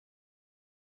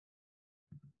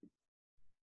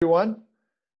Everyone,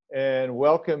 and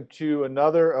welcome to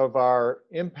another of our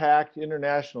Impact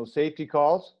International Safety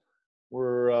Calls.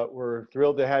 We're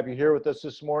thrilled to have you here with us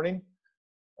this morning.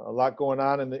 A lot going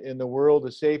on in the world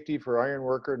of safety for iron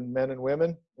worker men and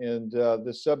women, and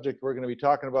the subject we're going to be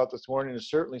talking about this morning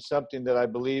is certainly something that I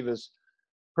believe is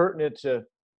pertinent to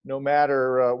no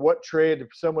matter what trade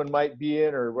someone might be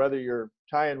in, or whether you're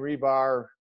tying rebar,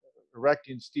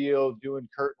 erecting steel, doing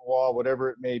curtain wall, whatever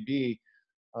it may be.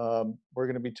 We're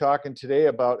going to be talking today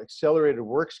about accelerated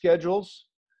work schedules,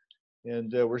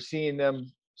 and we're seeing them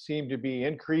seem to be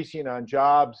increasing on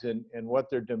jobs and what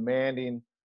they're demanding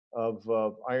of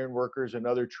iron workers and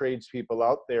other tradespeople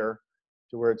out there,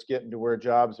 to where it's getting to where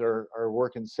jobs are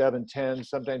working 7-10,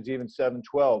 sometimes even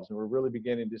 7-12s, and we're really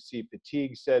beginning to see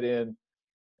fatigue set in,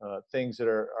 things that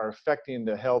are affecting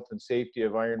the health and safety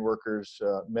of iron workers,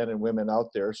 men and women out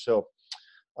there. So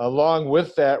along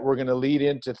with that, we're going to lead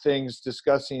into things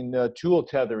discussing tool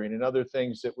tethering and other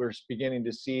things that we're beginning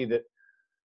to see that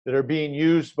are being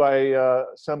used by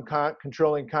some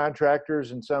controlling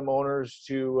contractors and some owners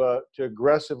to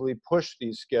aggressively push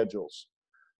these schedules.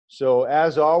 So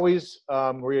as always,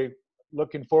 we're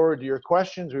looking forward to your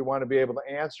questions. We want to be able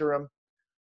to answer them.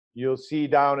 You'll see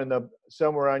down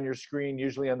somewhere on your screen,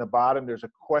 usually on the bottom, there's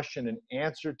a question and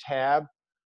answer tab.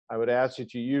 I would ask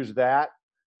that you use that.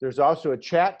 There's also a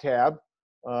chat tab.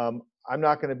 I'm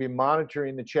not going to be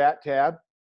monitoring the chat tab,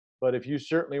 but if you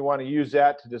certainly want to use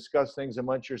that to discuss things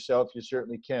amongst yourself, you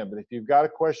certainly can. But if you've got a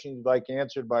question you'd like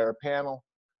answered by our panel,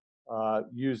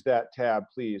 use that tab,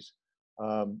 please.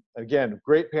 Again,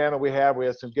 great panel we have. We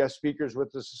have some guest speakers with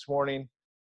us this morning.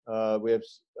 We have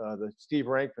Steve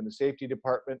Rank from the Safety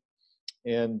Department,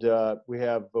 and we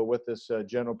have with us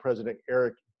General President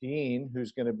Eric Dean,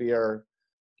 who's going to be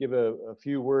give a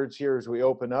few words here as we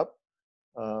open up.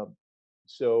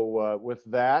 So with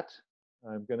that,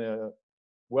 I'm going to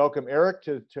welcome Eric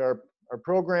to our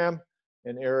program.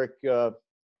 And Eric,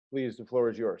 please, the floor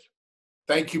is yours.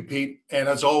 Thank you, Pete. And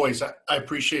as always, I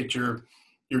appreciate your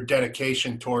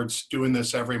dedication towards doing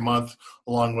this every month,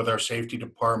 along with our safety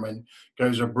department. You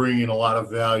guys are bringing a lot of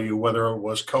value, whether it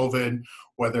was COVID,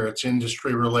 whether it's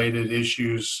industry-related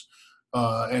issues,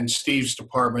 and Steve's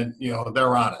department,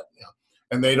 they're on it.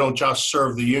 And they don't just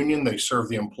serve the union, they serve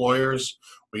the employers.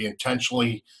 We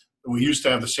used to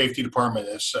have the safety department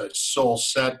as a sole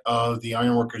set of the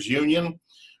Ironworkers Union.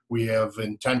 We have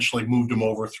intentionally moved them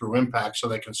over through Impact so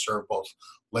they can serve both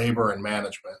labor and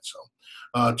management.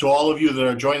 So to all of you that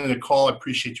are joining the call, I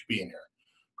appreciate you being here.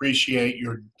 Appreciate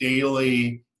your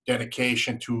daily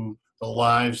dedication to the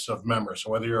lives of members.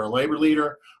 So whether you're a labor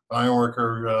leader,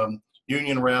 ironworker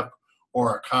union rep,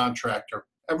 or a contractor,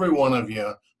 every one of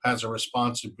you has a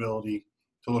responsibility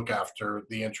to look after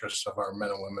the interests of our men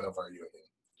and women of our union.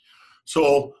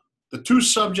 So the two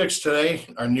subjects today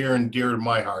are near and dear to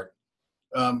my heart.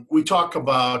 We talk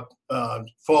about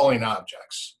falling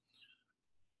objects.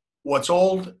 What's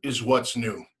old is what's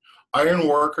new. Iron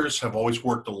workers have always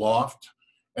worked aloft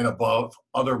and above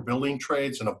other building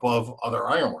trades and above other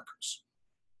iron workers.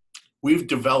 We've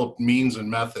developed means and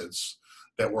methods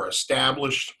that were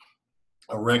established,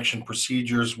 erection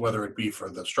procedures, whether it be for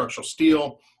the structural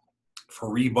steel, for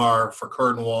rebar, for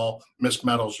curtain wall, missed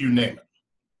metals, you name it.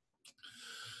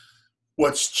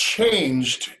 What's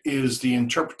changed is the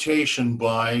interpretation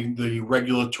by the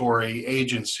regulatory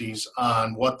agencies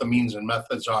on what the means and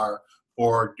methods are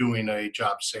for doing a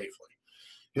job safely.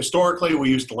 Historically, we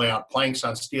used to lay out planks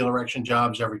on steel erection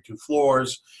jobs every 2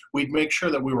 floors. We'd make sure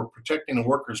that we were protecting the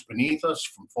workers beneath us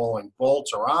from falling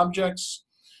bolts or objects,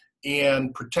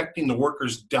 and protecting the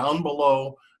workers down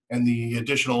below and the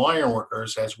additional iron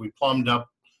workers as we plumbed up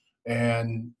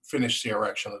and finished the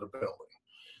erection of the building.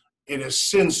 It has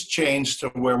since changed to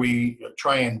where we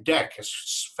try and deck as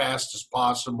fast as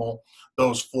possible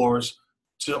those floors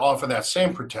to offer that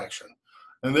same protection.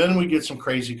 And then we get some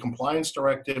crazy compliance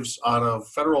directives out of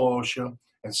federal OSHA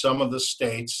and some of the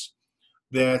states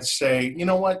that say, you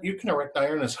know what, you can erect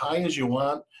iron as high as you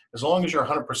want, as long as you're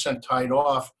 100% tied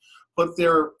off, but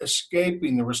they're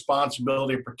escaping the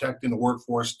responsibility of protecting the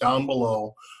workforce down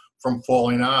below from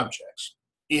falling objects.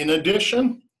 In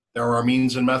addition, there are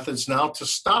means and methods now to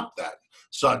stop that,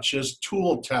 such as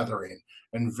tool tethering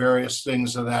and various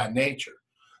things of that nature.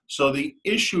 So the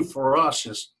issue for us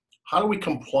is, how do we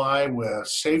comply with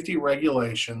safety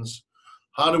regulations?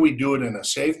 How do we do it in a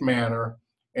safe manner?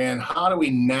 And how do we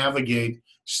navigate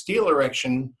steel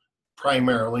erection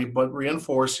primarily, but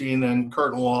reinforcing and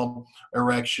curtain wall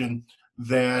erection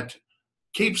that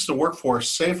keeps the workforce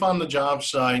safe on the job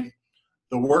site,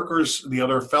 the workers, the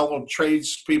other fellow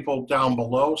tradespeople down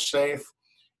below safe,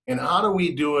 and how do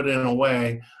we do it in a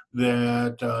way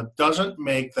that doesn't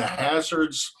make the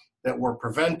hazards that we're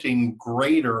preventing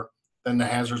greater than the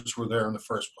hazards were there in the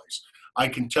first place. I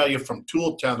can tell you from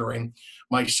tool tethering,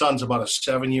 my son's about a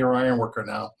 7-year iron worker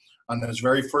now. On his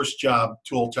very first job,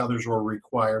 tool tethers were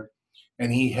required,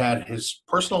 and he had his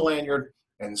personal lanyard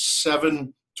and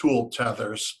 7 tool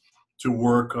tethers to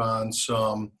work on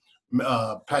some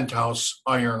penthouse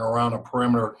iron around a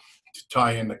perimeter to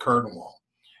tie in the curtain wall.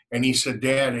 And he said,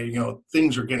 Dad,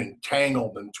 things are getting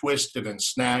tangled and twisted and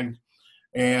snagged.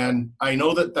 And I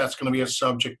know that that's going to be a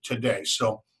subject today.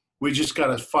 So we just got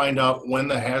to find out when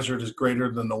the hazard is greater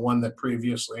than the one that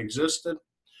previously existed.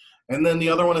 And then the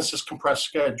other one is this compressed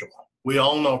schedule. We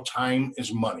all know time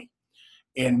is money.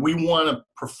 And we want to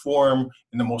perform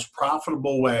in the most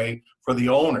profitable way for the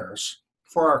owners,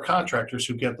 for our contractors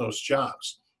who get those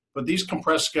jobs. But these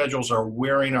compressed schedules are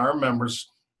wearing our members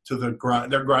to the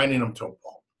grind. They're grinding them to a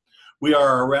halt. We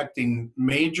are erecting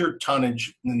major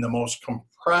tonnage in the most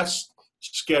compressed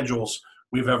schedules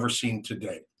we've ever seen to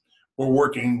date. We're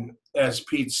working, as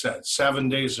Pete said, 7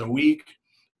 days a week.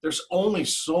 There's only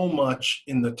so much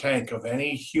in the tank of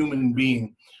any human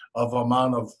being of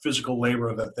amount of physical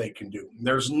labor that they can do.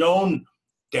 There's known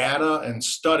data and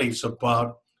studies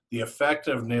about the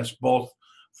effectiveness, both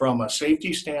from a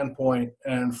safety standpoint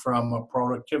and from a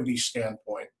productivity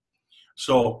standpoint.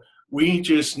 So we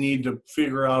just need to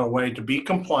figure out a way to be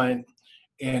compliant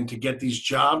and to get these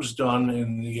jobs done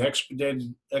in the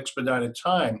expedited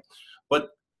time. But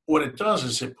what it does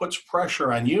is it puts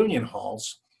pressure on union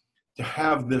halls to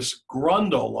have this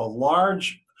grundle, a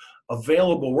large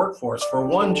available workforce for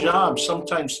one job,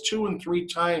 sometimes 2 and 3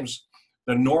 times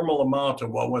the normal amount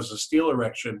of what was a steel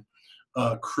erection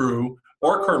crew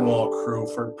or curtain wall crew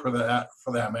for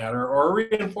that matter, or a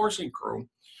reinforcing crew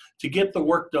to get the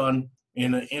work done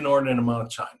in an inordinate amount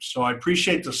of time. So I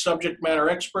appreciate the subject matter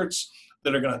experts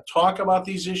that are going to talk about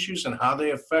these issues and how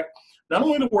they affect not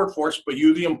only the workforce, but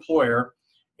you, the employer.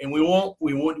 And we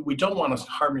don't want to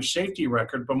harm your safety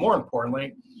record, but more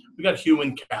importantly, we got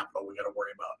human capital we got to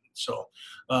worry about. So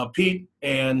Pete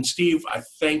and Steve, I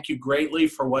thank you greatly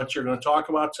for what you're going to talk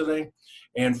about today.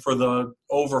 And for the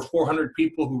over 400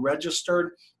 people who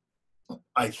registered,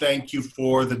 I thank you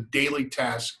for the daily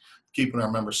task keeping our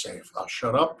members safe. I'll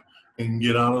shut up and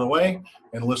get out of the way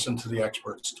and listen to the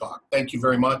experts talk. Thank you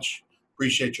very much.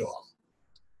 Appreciate you all.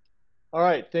 All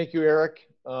right. Thank you, Eric.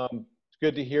 It's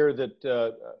good to hear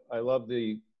that. I love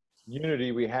the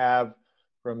unity we have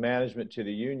from management to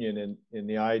the union and in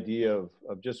the idea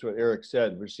of just what Eric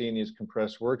said. We're seeing these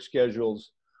compressed work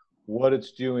schedules, what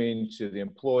it's doing to the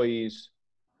employees.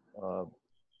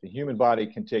 The human body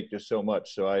can take just so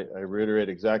much. So I reiterate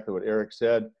exactly what Eric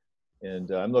said, and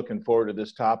I'm looking forward to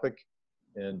this topic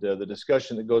and the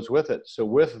discussion that goes with it. So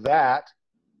with that,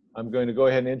 I'm going to go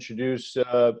ahead and introduce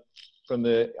from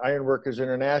the Ironworkers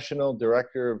International,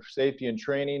 Director of Safety and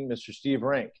Training, Mr. Steve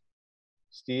Rank.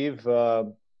 Steve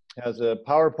has a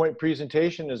PowerPoint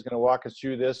presentation, is going to walk us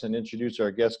through this and introduce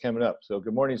our guest coming up. So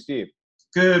good morning, Steve.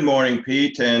 Good morning,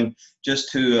 Pete. And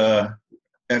just to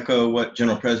echo what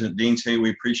General President Dean said,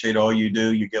 we appreciate all you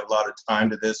do. You give a lot of time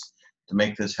to this, to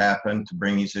make this happen, to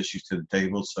bring these issues to the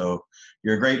table. So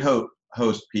you're a great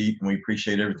host, Pete, and we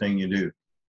appreciate everything you do.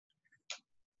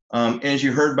 As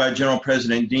you heard by General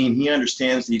President Dean, he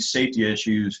understands these safety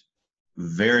issues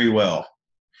very well.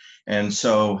 And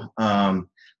so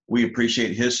we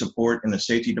appreciate his support in the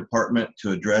safety department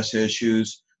to address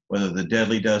issues, whether the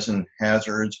deadly dozen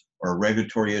hazards or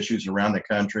regulatory issues around the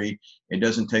country. It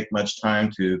doesn't take much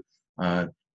time to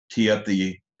tee up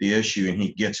the issue, and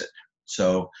he gets it.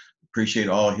 So appreciate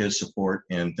all his support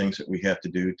and things that we have to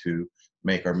do to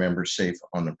make our members safe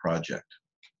on the project.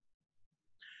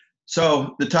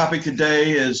 So the topic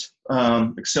today is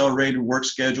accelerated work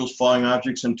schedules, falling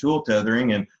objects, and tool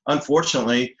tethering. And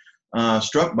unfortunately,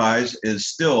 struck bys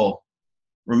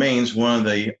remains one of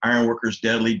the ironworkers'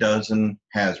 deadly dozen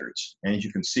hazards. And as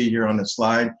you can see here on the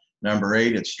slide, number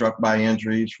 8, it's struck by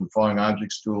injuries from falling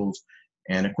objects, tools,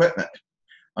 and equipment.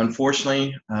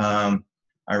 Unfortunately,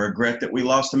 I regret that we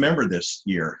lost a member this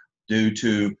year due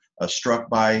to a struck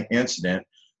by incident.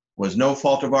 Was no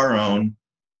fault of our own,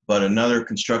 but another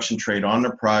construction trade on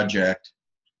the project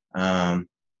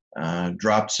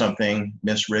dropped something,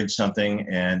 misrigged something,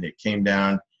 and it came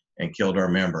down and killed our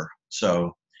member.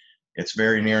 So it's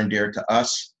very near and dear to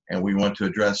us, and we want to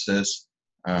address this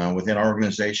within our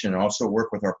organization and also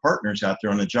work with our partners out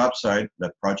there on the job site,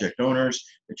 the project owners,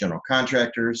 the general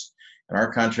contractors, and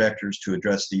our contractors to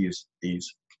address these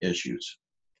issues.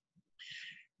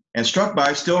 And struck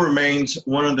by still remains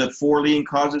one of the 4 leading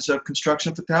causes of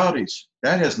construction fatalities.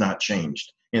 That has not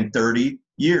changed in 30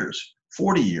 years,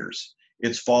 40 years.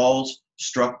 It's falls,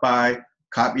 struck by,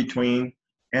 caught between,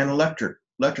 and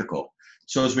electrical.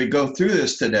 So as we go through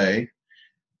this today,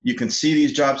 you can see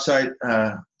these job site,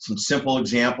 some simple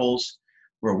examples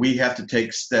where we have to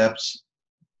take steps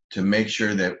to make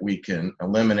sure that we can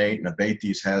eliminate and abate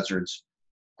these hazards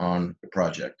on the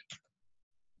project.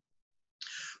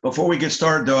 Before we get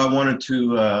started though, I wanted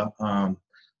to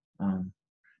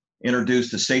introduce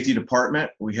the safety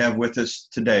department. We have with us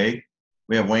today,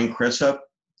 we have Wayne Crisp,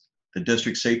 the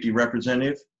district safety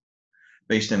representative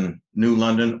based in New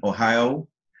London, Ohio.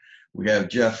 We have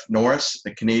Jeff Norris,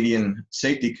 the Canadian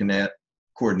Safety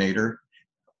Coordinator.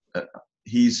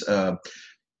 His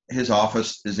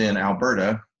office is in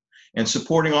Alberta. And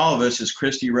supporting all of us is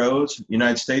Christy Rose,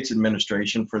 United States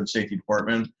Administration for the Safety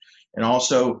Department, and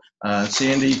also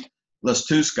Sandy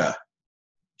Lastuska.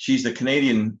 She's the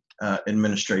Canadian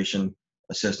Administration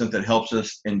Assistant that helps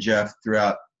us and Jeff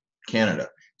throughout Canada.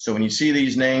 So when you see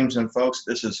these names and folks,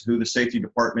 this is who the Safety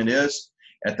Department is.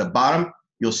 At the bottom,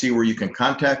 you'll see where you can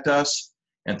contact us.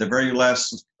 At the very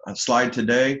last slide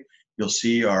today, you'll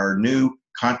see our new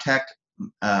contact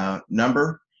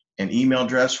number and email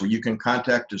address where you can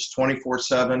contact us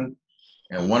 24/7,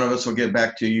 and one of us will get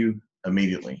back to you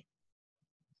immediately.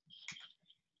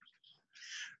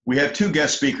 We have two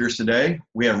guest speakers today.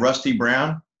 We have Rusty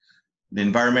Brown, the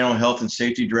Environmental Health and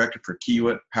Safety Director for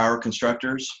Kiewit Power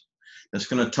Constructors, that's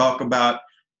going to talk about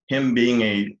him being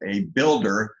a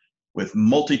builder with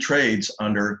multi-trades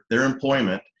under their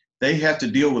employment. They have to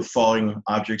deal with falling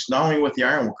objects, not only with the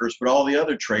ironworkers, but all the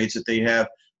other trades that they have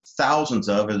thousands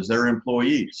of as their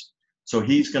employees. So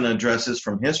he's going to address this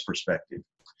from his perspective.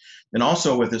 And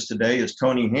also with us today is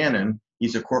Tony Hannon.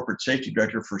 He's a corporate safety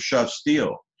director for Schuff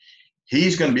Steel.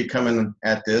 He's going to be coming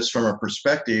at this from a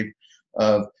perspective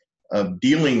of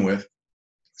dealing with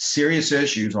serious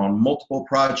issues on multiple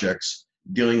projects,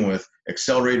 dealing with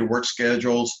accelerated work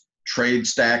schedules, trade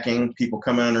stacking, people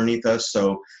coming underneath us.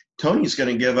 So Tony's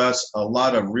going to give us a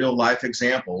lot of real life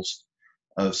examples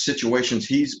of situations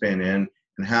he's been in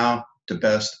and how to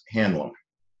best handle them.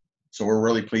 So we're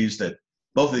really pleased that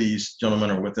both of these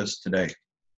gentlemen are with us today.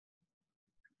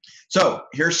 So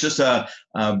here's just a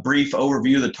brief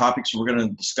overview of the topics we're going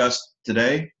to discuss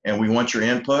today, and we want your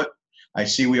input. I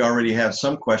see we already have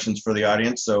some questions for the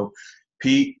audience. So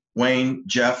Pete, Wayne,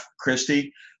 Jeff,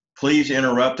 Christy, please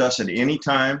interrupt us at any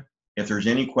time if there's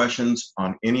any questions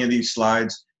on any of these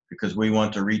slides, because we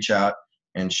want to reach out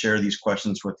and share these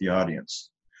questions with the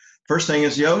audience. First thing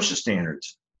is the OSHA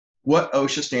standards. What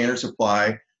OSHA standards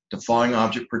apply to falling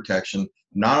object protection,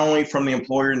 not only from the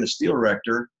employer and the steel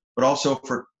erector, but also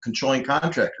for controlling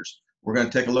contractors? We're going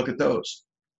to take a look at those.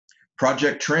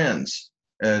 Project trends,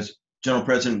 as General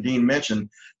President Dean mentioned,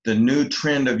 the new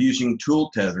trend of using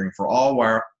tool tethering for all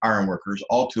iron workers,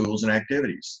 all tools and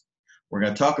activities. We're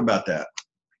going to talk about that.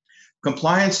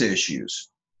 Compliance issues.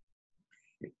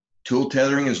 Tool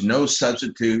tethering is no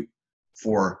substitute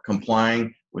for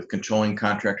complying with controlling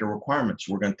contractor requirements.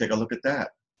 We're going to take a look at that.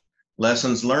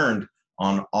 Lessons learned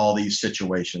on all these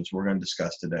situations we're going to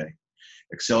discuss today.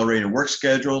 Accelerated work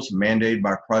schedules mandated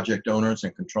by project owners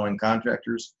and controlling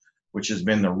contractors, which has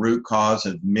been the root cause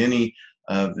of many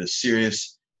of the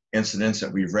serious incidents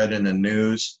that we've read in the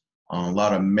news on a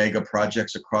lot of mega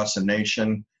projects across the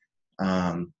nation.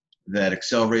 That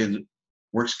accelerated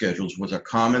work schedules was a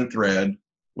common thread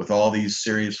with all these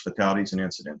serious fatalities and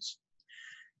incidents.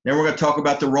 Then we're going to talk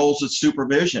about the roles of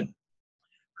supervision.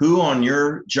 Who on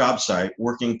your job site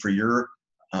working for your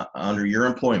under your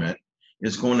employment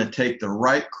is going to take the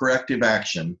right corrective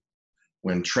action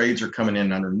when trades are coming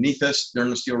in underneath us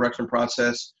during the steel erection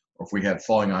process, or if we have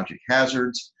falling object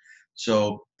hazards.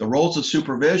 So the roles of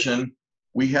supervision,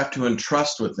 we have to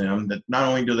entrust with them that not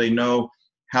only do they know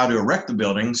how to erect the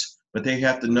buildings, but they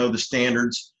have to know the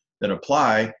standards that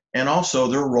apply and also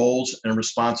their roles and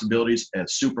responsibilities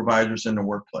as supervisors in the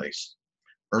workplace.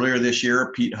 Earlier this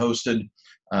year, Pete hosted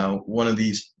one of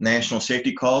these national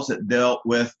safety calls that dealt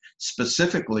with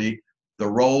specifically the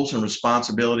roles and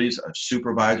responsibilities of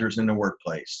supervisors in the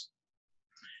workplace.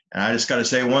 And I just got to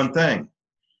say one thing.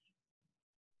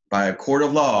 By a court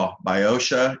of law, by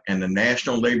OSHA and the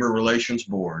National Labor Relations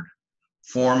Board,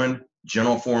 foremen,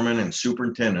 general foremen, and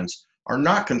superintendents are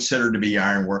not considered to be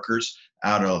iron workers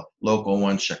out of Local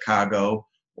 1 Chicago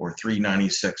or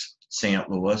 396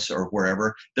 St. Louis or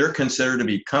wherever. They're considered to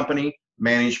be company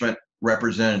management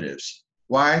representatives.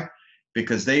 Why?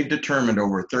 Because they've determined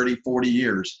over 30, 40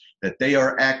 years that they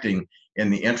are acting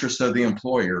in the interest of the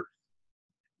employer,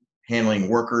 handling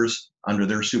workers under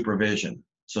their supervision.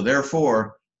 So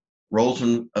therefore, roles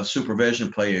of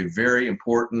supervision play a very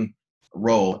important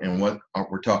role in what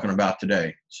we're talking about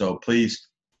today. So please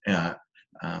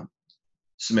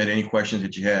submit any questions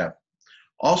that you have.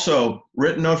 Also,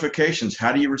 written notifications.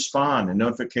 How do you respond? And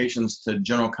notifications to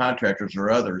general contractors or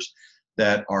others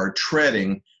that are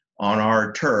treading on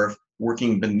our turf,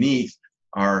 working beneath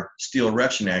our steel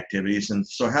erection activities. And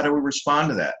so how do we respond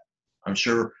to that? I'm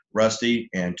sure Rusty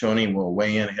and Tony will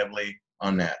weigh in heavily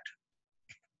on that.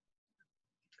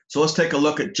 So let's take a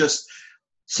look at just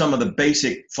some of the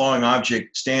basic falling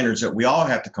object standards that we all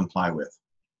have to comply with.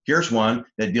 Here's one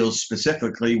that deals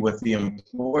specifically with the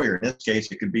employer. In this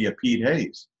case, it could be a Pete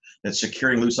Hayes, that's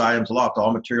securing loose items aloft.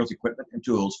 All materials, equipment, and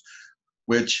tools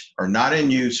which are not in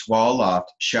use while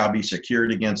aloft shall be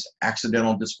secured against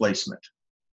accidental displacement.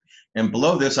 And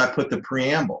below this, I put the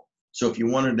preamble. So if you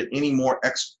wanted any more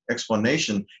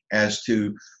explanation as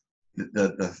to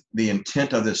the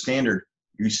intent of the standard,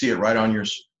 you see it right on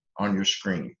your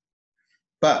screen.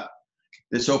 But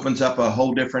this opens up a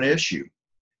whole different issue.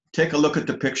 Take a look at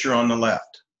the picture on the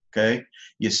left, okay?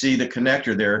 You see the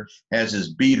connector there has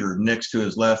his beater next to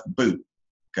his left boot,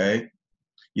 okay?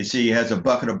 You see he has a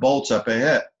bucket of bolts up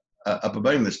ahead, up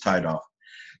above him that's tied off.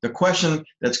 The question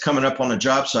that's coming up on the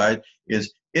job site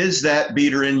is that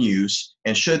beater in use,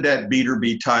 and should that beater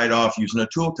be tied off using a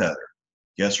tool tether?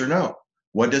 Yes or no?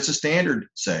 What does the standard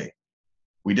say?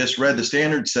 We just read the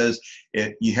standard says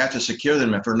you have to secure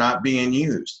them if they're not being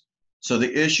used. So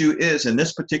the issue is, in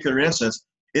this particular instance,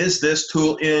 is this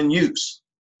tool in use?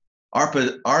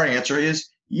 Our answer is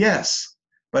yes.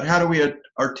 But how do we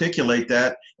articulate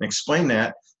that and explain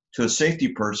that to a safety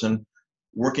person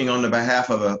working on the behalf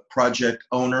of a project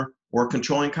owner or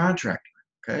controlling contractor,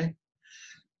 okay?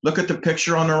 Look at the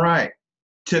picture on the right.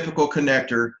 Typical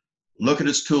connector. Look at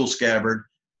his tool scabbard.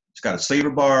 It's got a sleever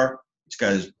bar. It's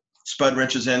got his spud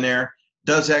wrenches in there.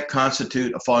 Does that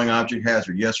constitute a falling object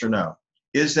hazard? Yes or no?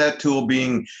 Is that tool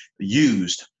being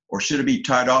used, or should it be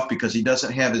tied off because he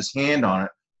doesn't have his hand on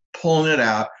it, pulling it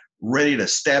out, ready to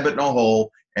stab it in a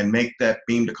hole and make that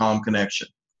beam to column connection?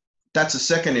 That's the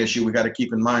second issue we got to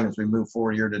keep in mind as we move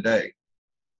forward here today.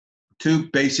 Two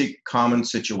basic common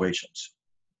situations.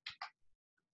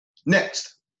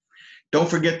 Next, don't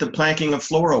forget the planking of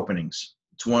floor openings.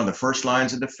 It's one of the first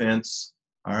lines of defense,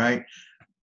 all right?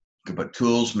 You can put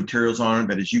tools, materials on it,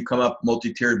 but as you come up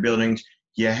multi-tiered buildings,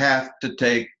 you have to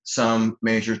take some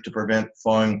measures to prevent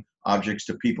falling objects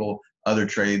to people, other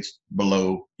trades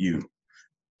below you.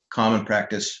 Common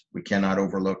practice we cannot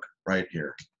overlook right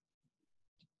here.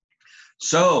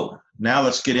 So now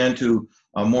let's get into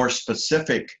a more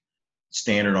specific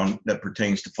standard that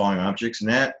pertains to falling objects, and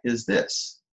that is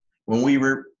this. When we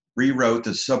rewrote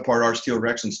the Subpart R steel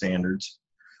erection standards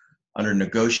under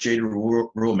negotiated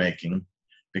rulemaking,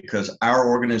 because our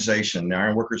organization, the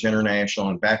Iron Workers International,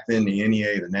 and back then the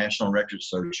NEA, the National Erectors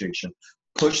Association,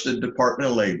 pushed the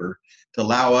Department of Labor to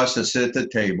allow us to sit at the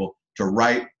table to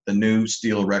write the new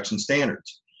steel erection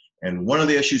standards. And one of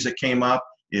the issues that came up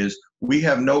is we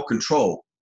have no control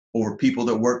over people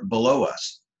that work below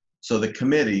us. So the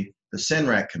committee, the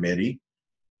CENRAC committee,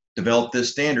 developed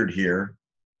this standard here,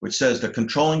 which says the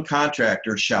controlling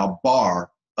contractor shall bar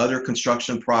other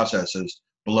construction processes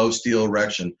below steel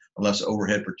erection unless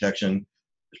overhead protection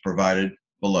is provided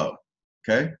below,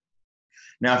 okay?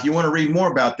 Now, if you want to read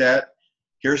more about that,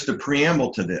 here's the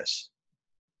preamble to this.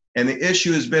 And the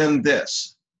issue has been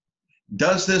this.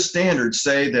 Does this standard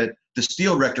say that the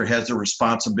steel erector has the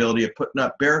responsibility of putting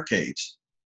up barricades?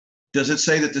 Does it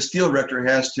say that the steel erector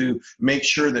has to make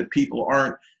sure that people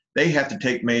they have to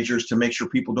take measures to make sure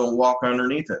people don't walk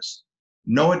underneath us?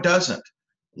 No, it doesn't.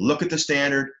 Look at the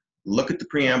standard, look at the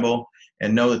preamble,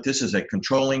 and know that this is a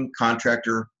controlling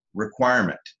contractor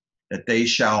requirement, that they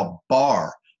shall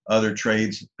bar other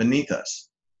trades beneath us,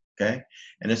 okay?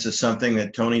 And this is something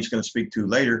that Tony's going to speak to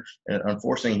later, and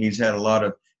unfortunately he's had a lot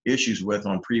of issues with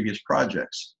on previous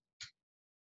projects.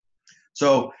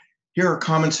 So here are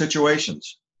common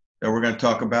situations that we're going to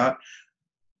talk about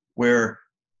where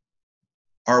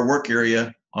our work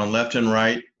area on left and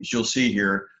right, as you'll see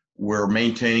here, we're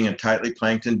maintaining a tightly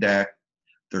planked deck.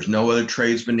 There's no other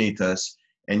trades beneath us,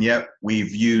 and yet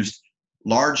we've used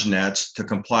large nets to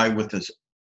comply with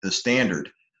the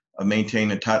standard of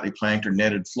maintaining a tightly planked or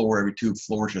netted floor every 2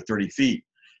 floors or 30 feet.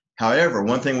 However,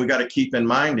 one thing we got to keep in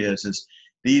mind is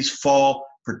these fall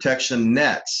protection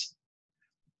nets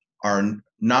are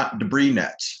not debris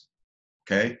nets,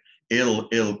 okay? It'll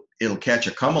catch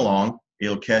a come along,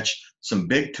 it'll catch some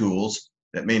big tools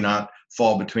that may not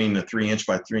fall between the 3-inch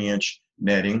by 3-inch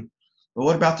netting. But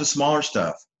what about the smaller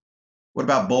stuff? What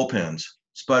about bullpens,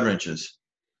 spud wrenches,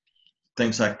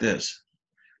 things like this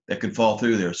that could fall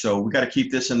through there? So we got to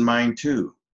keep this in mind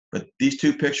too. But these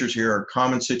two pictures here are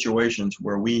common situations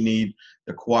where we need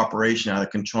the cooperation out of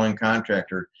the controlling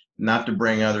contractor not to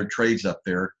bring other trades up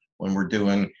there when we're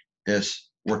doing this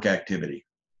work activity.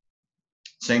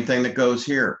 Same thing that goes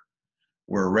here.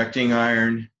 We're erecting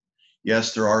iron.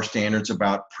 Yes, there are standards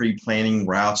about pre-planning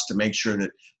routes to make sure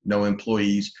that no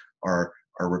employees are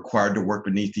required to work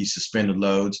beneath these suspended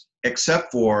loads,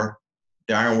 except for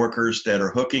the iron workers that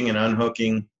are hooking and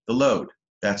unhooking the load.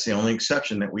 That's the only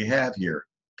exception that we have here,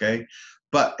 okay?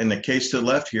 But in the case to the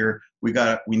left here, we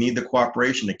need the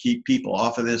cooperation to keep people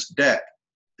off of this deck,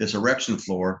 this erection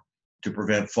floor, to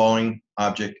prevent falling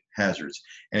object hazards.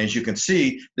 And as you can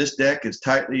see, this deck is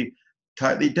tightly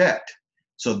decked.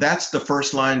 So that's the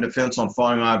first line of defense on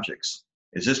falling objects,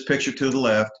 is this picture to the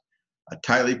left, a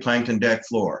tightly plankton deck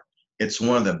floor. It's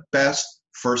one of the best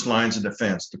first lines of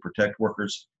defense to protect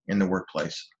workers in the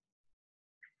workplace.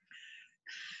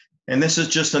 And this is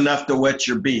just enough to wet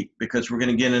your beak, because we're going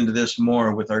to get into this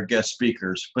more with our guest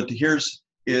speakers. But here's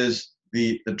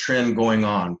the trend going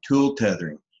on, tool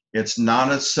tethering. It's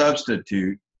not a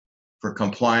substitute for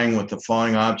complying with the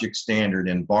falling object standard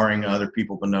and barring other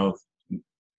people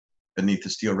beneath the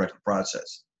steel erection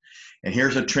process. And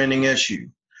here's a trending issue.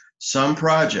 Some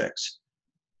projects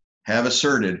have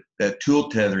asserted that tool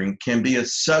tethering can be a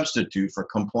substitute for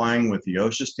complying with the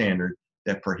OSHA standard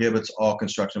that prohibits all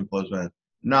construction employees.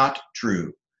 Not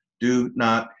true. Do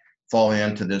not fall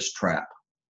into this trap.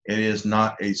 It is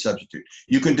not a substitute.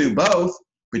 You can do both,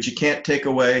 but you can't take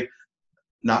away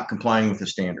not complying with the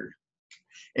standard.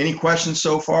 Any questions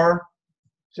so far?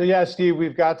 So yeah, Steve,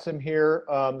 we've got some here.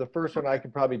 The first one I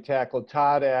could probably tackle.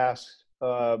 Todd asked,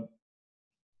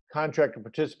 contractor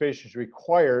participation is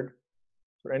required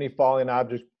for any falling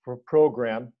object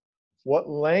program. What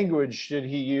language should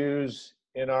he use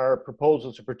in our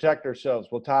proposals to protect ourselves?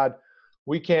 Well, Todd,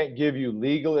 we can't give you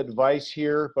legal advice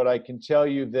here, but I can tell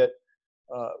you that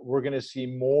we're going to see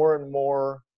more and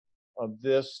more of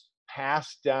this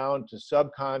passed down to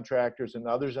subcontractors and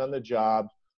others on the job,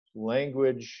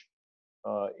 language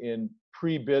in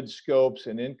pre-bid scopes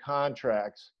and in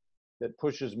contracts that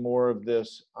pushes more of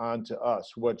this onto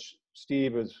us, which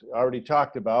Steve has already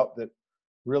talked about, that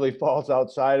really falls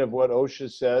outside of what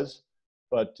OSHA says.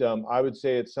 But I would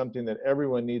say it's something that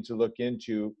everyone needs to look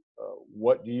into.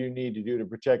 What do you need to do to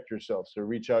protect yourself? So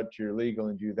reach out to your legal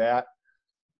and do that.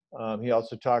 He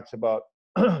also talks about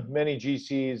many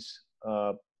GCs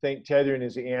think tethering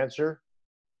is the answer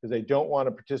because they don't want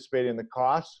to participate in the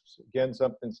costs. Again,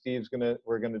 something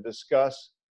we're gonna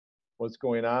discuss what's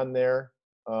going on there.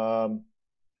 Russell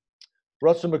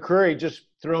McCreary just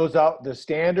throws out the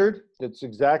standard. That's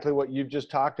exactly what you've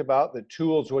just talked about. The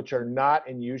tools which are not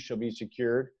in use shall be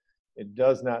secured. It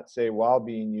does not say while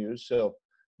being used. So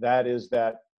that is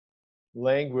that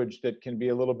language that can be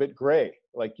a little bit gray,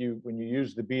 like when you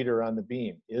use the beater on the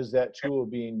beam. Is that tool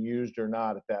being used or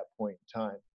not at that point in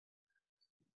time?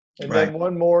 And Right. then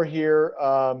one more here.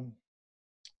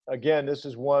 Again, this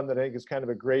is one that I think is kind of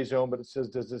a gray zone, but it says,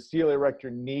 does the steel erector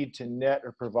need to net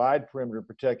or provide perimeter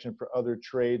protection for other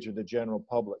trades or the general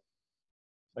public?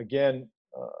 Again,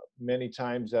 many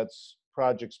times that's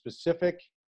project specific,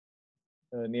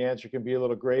 and the answer can be a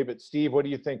little gray. But Steve, what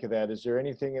do you think of that? Is there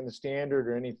anything in the standard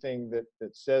or anything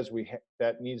that says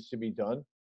that needs to be done?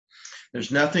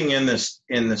 There's nothing in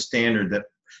the standard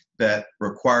that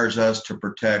requires us to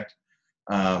protect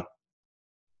the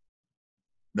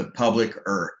public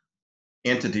or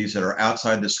entities that are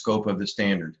outside the scope of the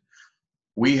standard.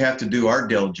 We have to do our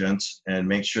diligence and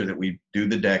make sure that we do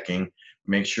the decking,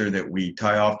 make sure that we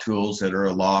tie off tools that are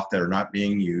aloft that are not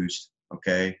being used,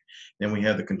 okay? Then we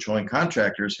have the controlling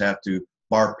contractors have to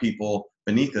bar people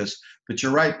beneath us. But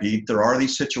you're right, Pete, there are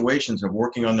these situations of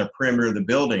working on the perimeter of the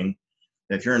building.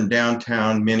 If you're in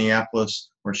downtown Minneapolis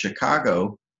or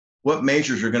Chicago, what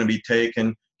measures are going to be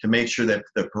taken to make sure that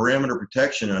the perimeter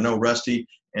protection, I know Rusty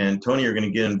and Tony are going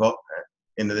to get involved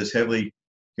into this heavily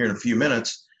here in a few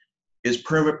minutes, is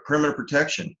perimeter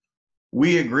protection.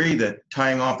 We agree that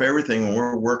tying off everything when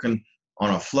we're working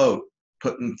on a float,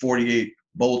 putting 48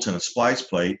 bolts in a splice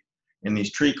plate in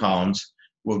these tree columns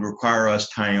would require us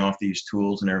tying off these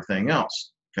tools and everything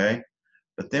else, okay?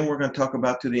 But then we're going to talk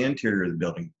about to the interior of the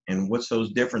building and what's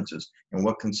those differences and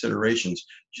what considerations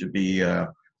should be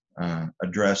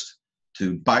addressed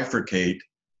to bifurcate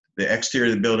the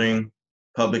exterior of the building,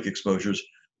 public exposures,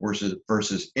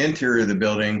 versus interior of the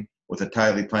building with a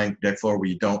tightly planked deck floor where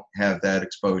you don't have that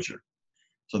exposure.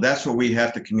 So that's what we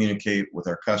have to communicate with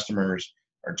our customers,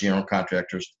 our general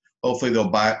contractors. Hopefully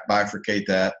they'll bifurcate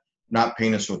that, not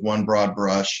paint us with one broad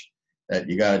brush that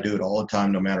you got to do it all the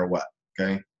time, no matter what,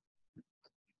 okay?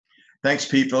 Thanks,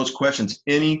 Pete, for those questions.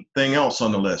 Anything else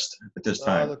on the list at this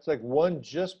time? Looks like one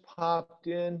just popped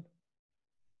in.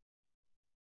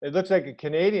 It looks like a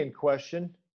Canadian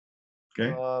question.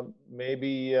 Okay.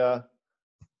 Maybe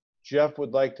Jeff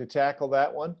would like to tackle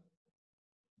that one.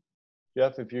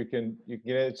 Jeff, if you can,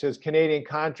 it says Canadian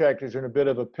contractors are in a bit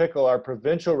of a pickle. Our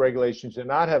provincial regulations do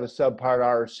not have a subpart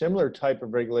R or similar type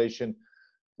of regulation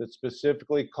that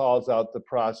specifically calls out the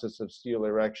process of steel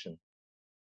erection.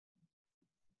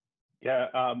 Yeah,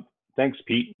 thanks,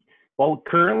 Pete. Well,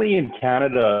 currently in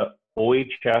Canada,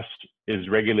 OHS is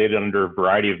regulated under a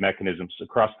variety of mechanisms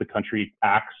across the country: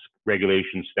 acts,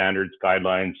 regulations, standards,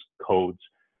 guidelines, codes.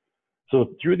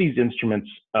 So through these instruments,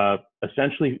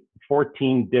 essentially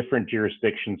 14 different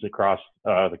jurisdictions across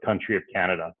the country of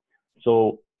Canada.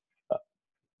 So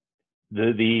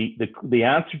the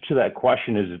answer to that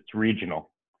question is it's regional.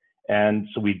 And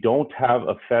so we don't have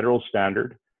a federal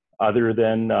standard other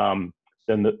than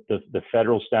the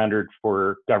federal standard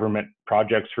for government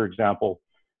projects, for example.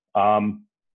 But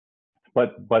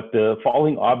the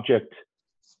falling object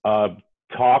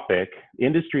topic,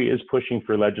 industry is pushing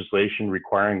for legislation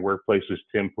requiring workplaces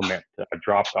to implement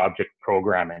dropped object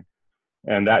programming.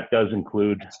 And that does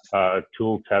include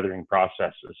tool tethering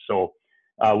processes. So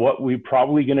what we're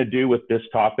probably going to do with this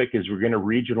topic is we're going to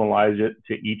regionalize it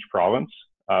to each province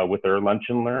with our lunch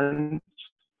and learns.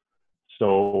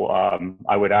 So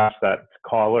I would ask that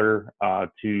caller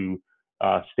to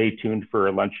stay tuned for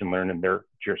a lunch and learn in their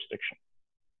jurisdiction.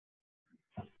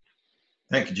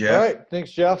 Thank you, Jeff. All right,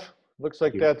 thanks, Jeff. Looks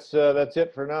like that's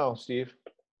it for now, Steve.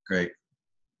 Great.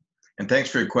 And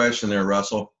thanks for your question there,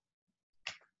 Russell.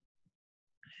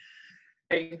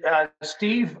 Hey,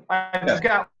 Steve, I've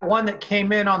got one that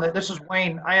came in on this is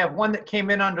Wayne. I have one that came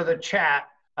in under the chat.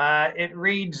 It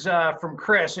reads from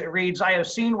Chris. It reads, I have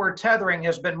seen where tethering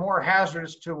has been more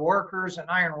hazardous to workers and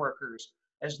iron workers.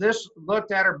 Has this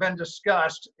looked at or been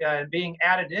discussed being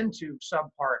added into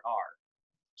subpart R?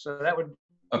 So that would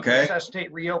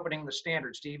necessitate reopening the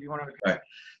standard. Steve, you want to? Right.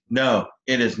 No,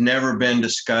 it has never been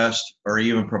discussed or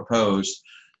even proposed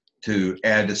to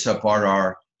add to subpart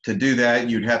R. To do that,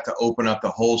 you'd have to open up the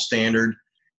whole standard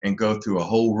and go through a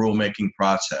whole rulemaking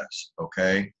process,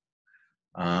 okay?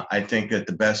 I think that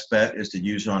the best bet is to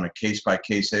use it on a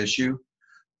case-by-case issue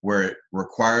where it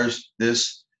requires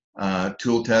this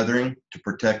tool tethering to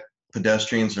protect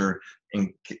pedestrians, or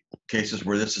in cases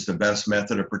where this is the best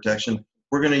method of protection,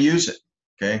 we're going to use it,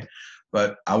 okay?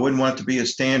 But I wouldn't want it to be a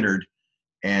standard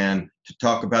and to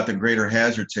talk about the greater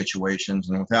hazard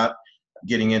situations, and without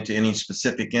getting into any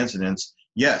specific incidents.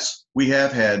 Yes, we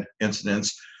have had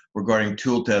incidents regarding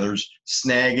tool tethers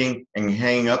snagging and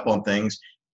hanging up on things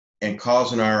and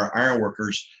causing our iron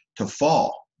workers to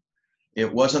fall.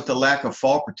 It wasn't the lack of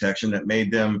fall protection that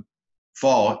made them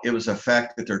fall. It was the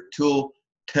fact that their tool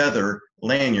tether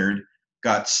lanyard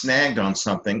got snagged on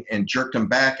something and jerked them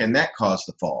back, and that caused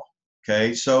the fall.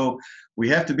 Okay, so we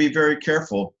have to be very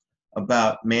careful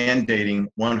about mandating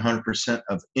 100%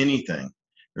 of anything.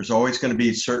 There's always going to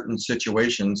be certain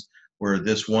situations where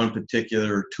this one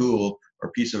particular tool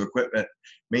or piece of equipment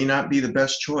may not be the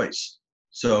best choice.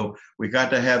 So we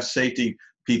got to have safety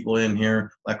people in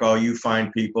here, like all you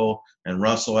fine people and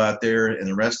Russell out there and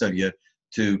the rest of you,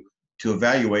 to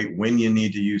evaluate when you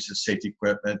need to use the safety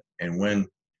equipment and when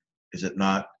is it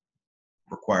not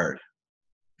required.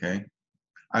 Okay,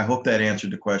 I hope that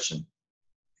answered the question.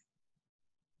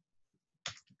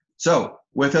 So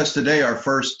with us today, our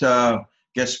first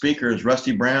guest speaker is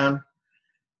Rusty Brown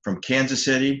from Kansas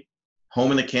City, home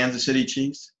of the Kansas City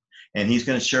Chiefs. And he's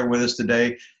going to share with us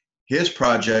today his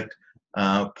project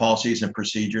policies and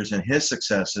procedures and his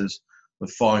successes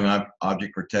with falling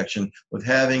object protection, with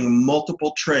having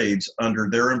multiple trades under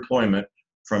their employment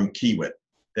from Kiewit.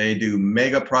 They do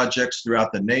mega projects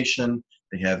throughout the nation.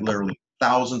 They have literally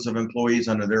thousands of employees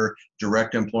under their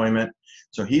direct employment.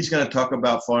 So he's going to talk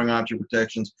about falling object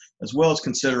protections as well as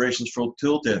considerations for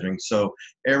tool tethering. So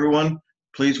everyone,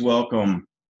 please welcome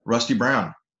Rusty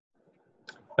Brown.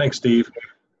 Thanks, Steve.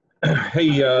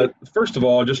 Hey, first of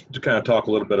all, just to kind of talk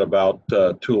a little bit about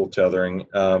tool tethering.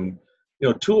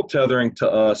 Tool tethering to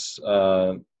us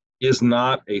is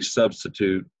not a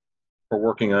substitute for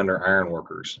working under iron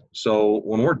workers. So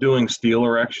when we're doing steel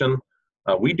erection,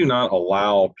 we do not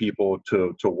allow people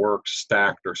to work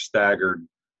stacked or staggered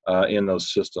in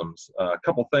those systems. A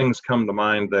couple things come to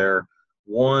mind there.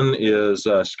 One is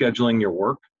scheduling your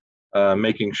work.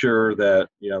 Making sure that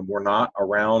we're not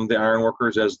around the iron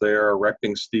workers as they're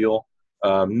erecting steel,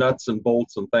 nuts and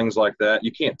bolts and things like that.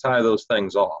 You can't tie those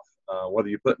things off. Whether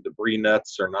you put debris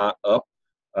nets or not up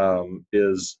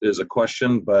is a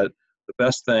question, but the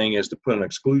best thing is to put an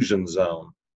exclusion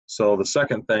zone. So the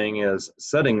second thing is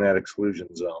setting that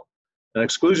exclusion zone. An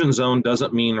exclusion zone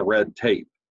doesn't mean red tape.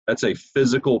 That's a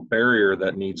physical barrier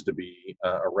that needs to be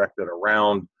erected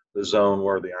around the zone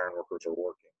where the ironworkers are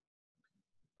working.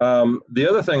 The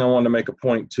other thing I want to make a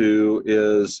point to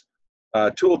is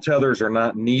tool tethers are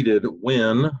not needed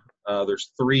when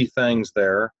there's three things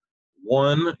there.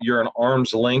 One, you're an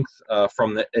arm's length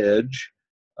from the edge.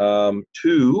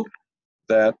 Two,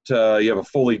 that you have a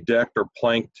fully decked or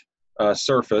planked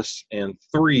surface. And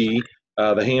three,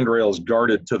 the handrail is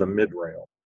guarded to the mid-rail.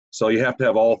 So you have to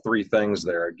have all three things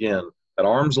there. Again, at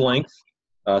arm's length,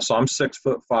 so I'm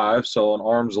 6'5", so an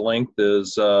arm's length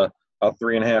is about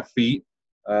 3.5 feet.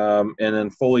 And then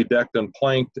fully decked and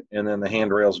planked, and then the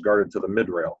handrail is guarded to the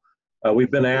mid-rail.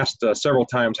 We've been asked several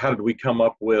times, how did we come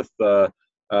up with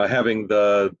having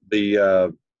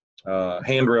the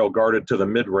handrail guarded to the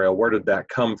mid-rail? Where did that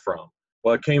come from?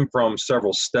 Well, it came from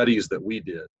several studies that we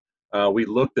did. We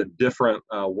looked at different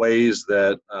ways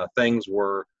that things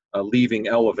were leaving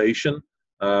elevation.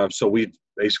 So we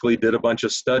basically did a bunch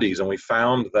of studies, and we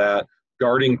found that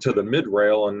guarding to the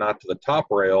mid-rail and not to the top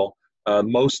rail,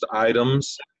 most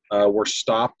items were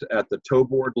stopped at the toe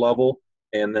board level,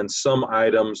 and then some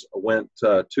items went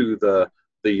to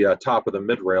the top of the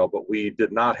mid-rail, but we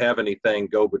did not have anything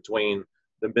go between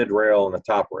the mid-rail and the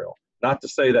top rail. Not to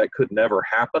say that could never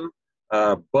happen,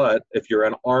 but if you're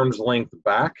an arm's length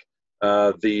back,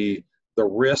 the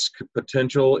risk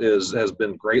potential has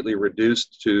been greatly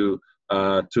reduced to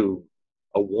a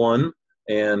 1,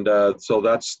 and so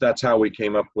that's how we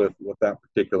came up with that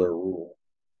particular rule.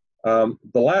 The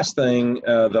last thing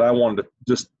that I wanted to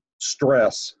just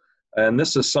stress, and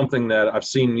this is something that I've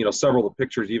seen, several of the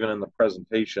pictures even in the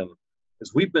presentation,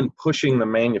 is we've been pushing the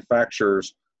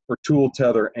manufacturers for tool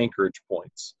tether anchorage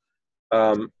points.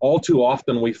 All too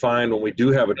often we find when we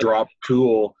do have a drop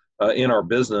tool in our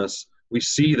business, we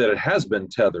see that it has been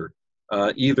tethered.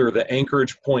 Either the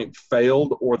anchorage point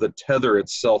failed or the tether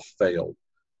itself failed.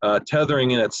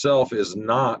 Tethering in itself is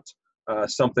not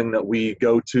something that we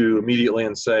go to immediately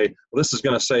and say, well, this is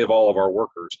going to save all of our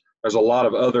workers. There's a lot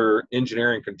of other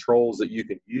engineering controls that you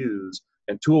can use,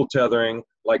 and tool tethering,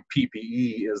 like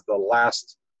PPE, is the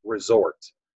last resort,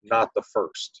 not the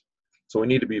first. So we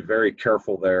need to be very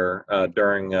careful there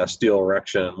during steel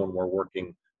erection when we're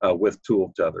working with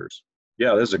tool tethers.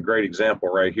 Yeah, this is a great example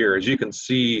right here. As you can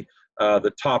see,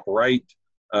 the top right,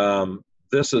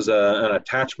 this is an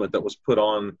attachment that was put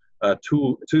on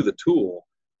to the tool.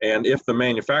 And if the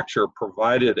manufacturer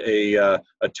provided a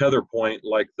tether point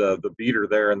like the beater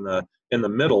there in the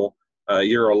middle,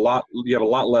 you have a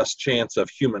lot less chance of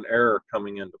human error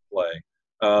coming into play.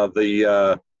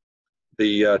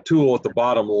 The tool at the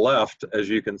bottom left, as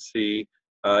you can see,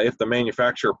 if the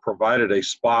manufacturer provided a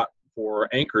spot for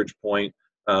anchorage point,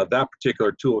 that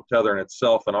particular tool tether in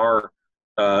itself, in our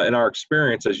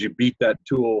experience, as you beat that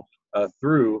tool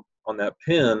through on that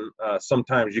pin,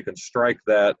 sometimes you can strike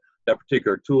that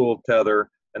particular tool tether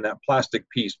and that plastic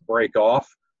piece break off.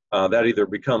 That either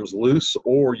becomes loose,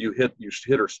 or you hit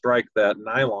or strike that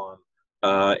nylon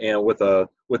and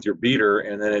with your beater,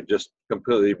 and then it just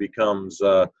completely becomes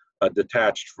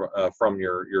detached from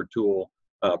your tool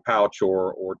pouch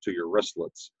or to your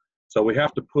wristlets. So we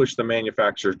have to push the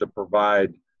manufacturers to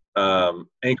provide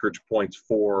anchorage points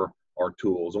for our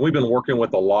tools. And we've been working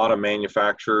with a lot of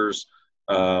manufacturers.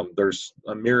 There's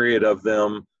a myriad of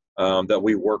them that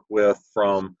we work with,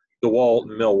 from DeWalt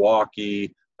and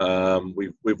Milwaukee.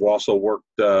 We've also worked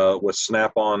with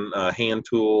Snap-on hand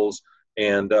tools,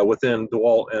 and within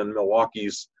DeWalt and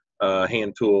Milwaukee's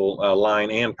hand tool line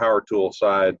and power tool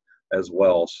side as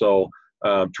well. So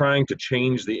trying to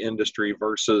change the industry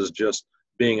versus just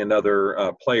being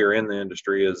another player in the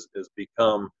industry has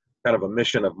become kind of a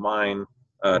mission of mine,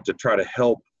 to try to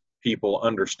help people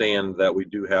understand that we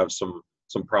do have some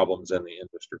problems in the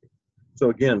industry. So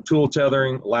again, tool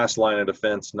tethering, last line of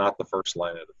defense, not the first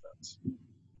line of defense.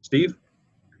 Steve?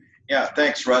 Yeah,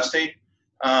 thanks, Rusty.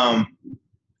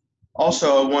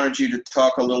 Also, I wanted you to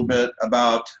talk a little bit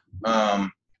about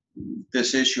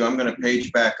this issue. I'm going to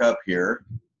page back up here.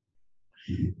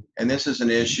 And this is an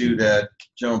issue that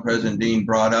General President Dean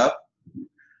brought up,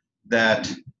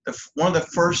 that one of the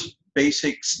first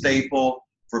basic staple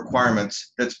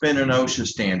requirements that's been an OSHA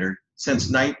standard since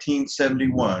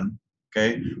 1971,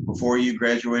 okay, before you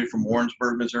graduated from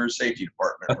Warrensburg, Missouri Safety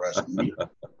Department, Rusty,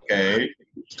 okay,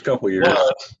 Just a couple of years.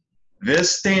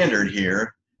 This standard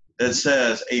here that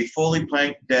says a fully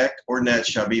planked deck or net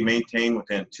shall be maintained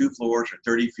within 2 floors or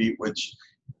 30 feet, which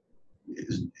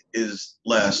is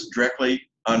less, directly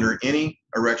under any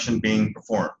erection being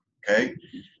performed, okay?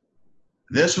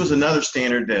 This was another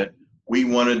standard that we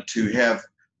wanted to have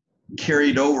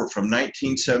carried over from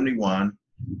 1971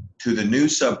 to the new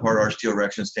subpart R steel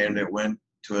erection standard that went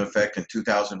to effect in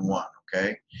 2001,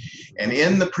 okay? And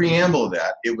in the preamble of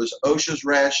that, it was OSHA's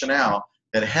rationale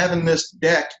that having this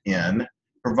deck in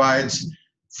provides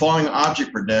falling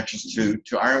object protections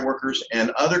to ironworkers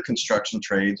and other construction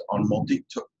trades on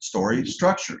multi-story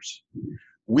structures.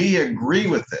 We agree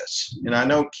with this, and I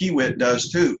know Kiewit does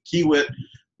too. Kiewit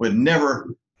would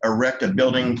never erect a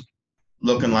building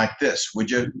looking like this,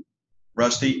 would you,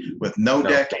 Rusty? With no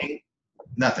decking,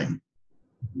 nothing.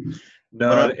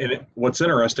 No, what's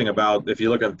interesting about, if you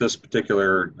look at this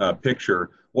particular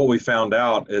picture, what we found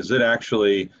out is it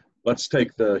actually, let's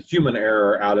take the human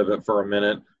error out of it for a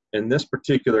minute. In this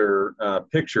particular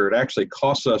picture, it actually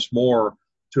costs us more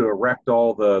to erect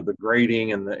all the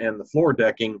grading and the floor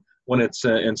decking when it's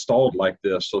installed like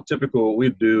this. So typically what we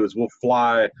do is we'll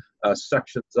fly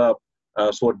sections up,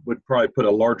 so it would probably put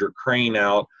a larger crane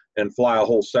out and fly a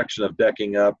whole section of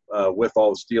decking up with all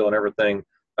the steel and everything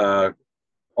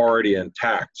already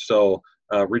intact. So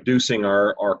reducing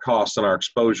our costs and our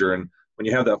exposure. And when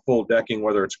you have that full decking,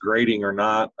 whether it's grading or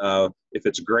not, if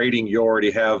it's grading, you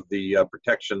already have the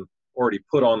protection already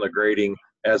put on the grading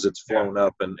as it's flown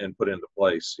up and put into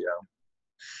place. Yeah.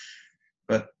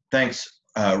 But thanks,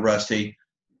 Rusty.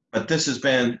 But this has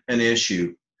been an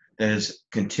issue that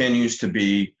continues to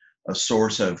be a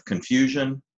source of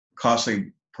confusion,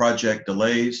 costly project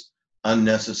delays,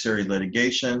 unnecessary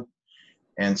litigation,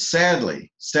 and sadly,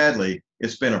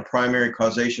 it's been a primary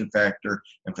causation factor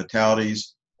in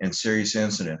fatalities and serious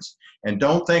incidents. And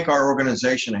don't think our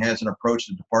organization hasn't approached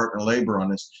the Department of Labor on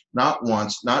this, not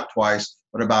once, not twice,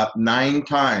 but about 9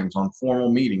 times on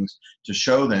formal meetings to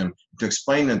show them, to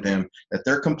explain to them that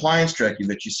their compliance directive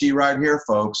that you see right here,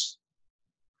 folks,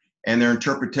 and their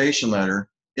interpretation letter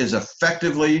is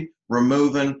effectively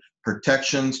removing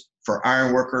protections for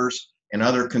ironworkers and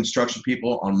other construction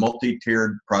people on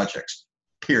multi-tiered projects,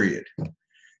 period.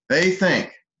 They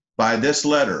think by this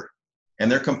letter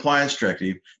and their compliance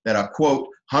directive that a, quote,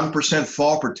 100%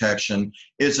 fall protection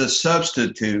is a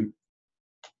substitute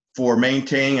for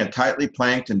maintaining a tightly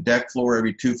planked and deck floor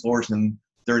every 2 floors and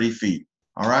 30 feet,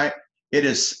 all right? It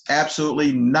is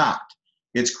absolutely not.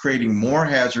 It's creating more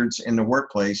hazards in the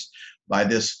workplace by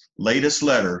this latest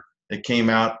letter that came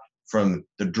out from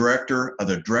the director of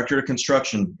the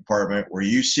construction department, where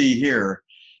you see here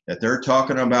that they're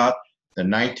talking about the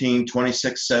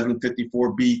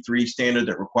 1926-754B3 standard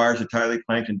that requires a tightly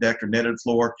planked and decked or netted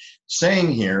floor,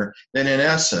 saying here that in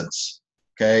essence,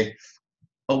 okay,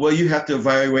 oh, well, you have to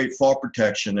evaluate fall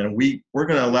protection, and we're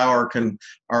going to allow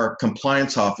our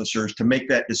compliance officers to make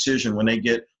that decision when they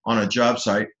get on a job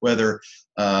site, whether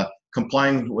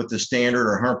complying with the standard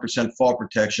or 100% fall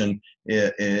protection,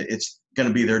 it's going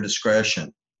to be their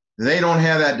discretion. They don't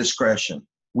have that discretion.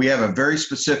 We have a very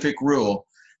specific rule,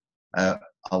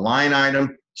 a line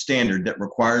item standard that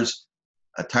requires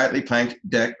a tightly planked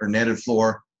deck or netted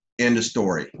floor, end of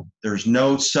story. There's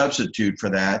no substitute for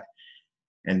that.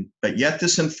 But yet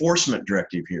this enforcement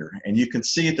directive here, and you can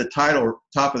see at the title,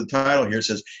 top of the title here, it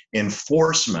says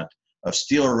enforcement of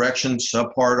steel erection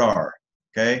subpart R,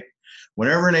 okay?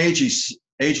 Whenever an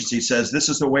agency says this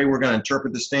is the way we're going to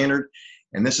interpret the standard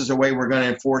and this is the way we're going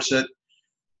to enforce it,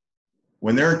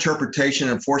 when their interpretation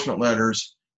enforcement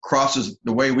letters crosses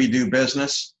the way we do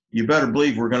business, you better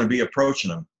believe we're going to be approaching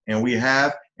them. And we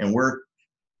have, and we're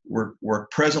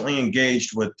presently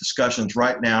engaged with discussions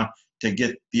right now to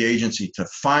get the agency to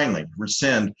finally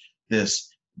rescind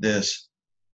this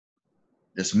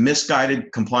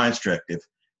misguided compliance directive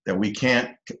that we can't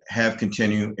have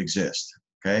continue exist,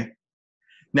 okay?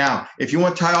 Now, if you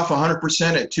want to tie off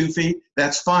 100% at 2 feet,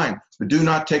 that's fine, but do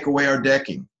not take away our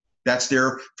decking. That's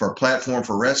there for a platform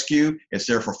for rescue. It's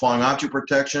there for falling object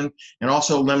protection, and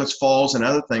also limits falls and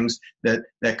other things that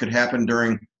could happen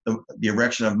during the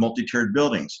erection of multi-tiered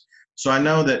buildings. So I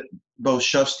know that both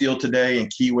Schuff Steel Today and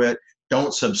Kiewit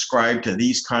don't subscribe to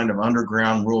these kind of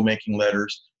underground rulemaking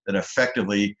letters that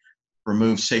effectively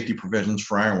remove safety provisions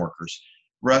for ironworkers.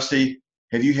 Rusty,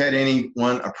 have you had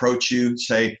anyone approach you,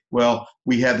 say, well,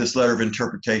 we have this letter of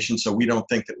interpretation, so we don't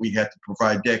think that we have to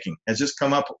provide decking? Has this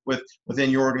come up within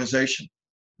your organization?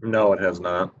 No, it has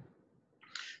not.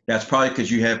 That's probably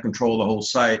because you have control of the whole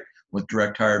site with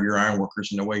direct hire of your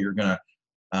ironworkers and the way you're going to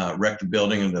wreck the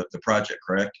building and the project,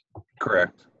 correct?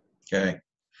 Correct. Okay.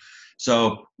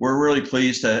 So we're really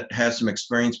pleased to have some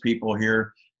experienced people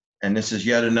here, and this is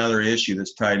yet another issue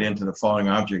that's tied into the falling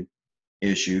object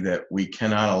issue that we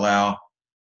cannot allow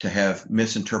to have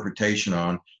misinterpretation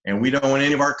on. And we don't want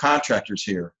any of our contractors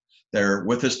here that are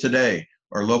with us today,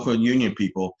 or local union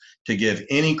people, to give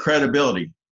any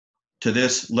credibility to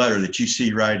this letter that you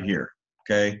see right here,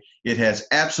 okay? It has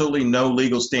absolutely no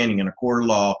legal standing in a court of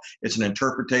law. It's an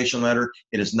interpretation letter.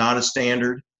 It is not a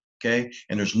standard, okay?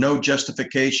 And there's no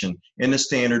justification in the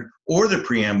standard or the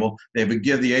preamble that would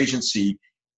give the agency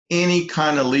any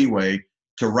kind of leeway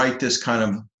to write this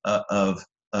kind of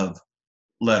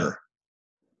letter.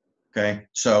 Okay,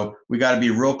 so we got to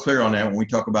be real clear on that when we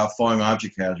talk about falling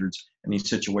object hazards and these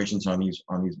situations on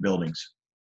these buildings.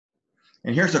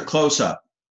 And here's a close-up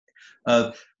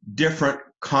of different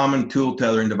common tool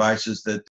tethering devices that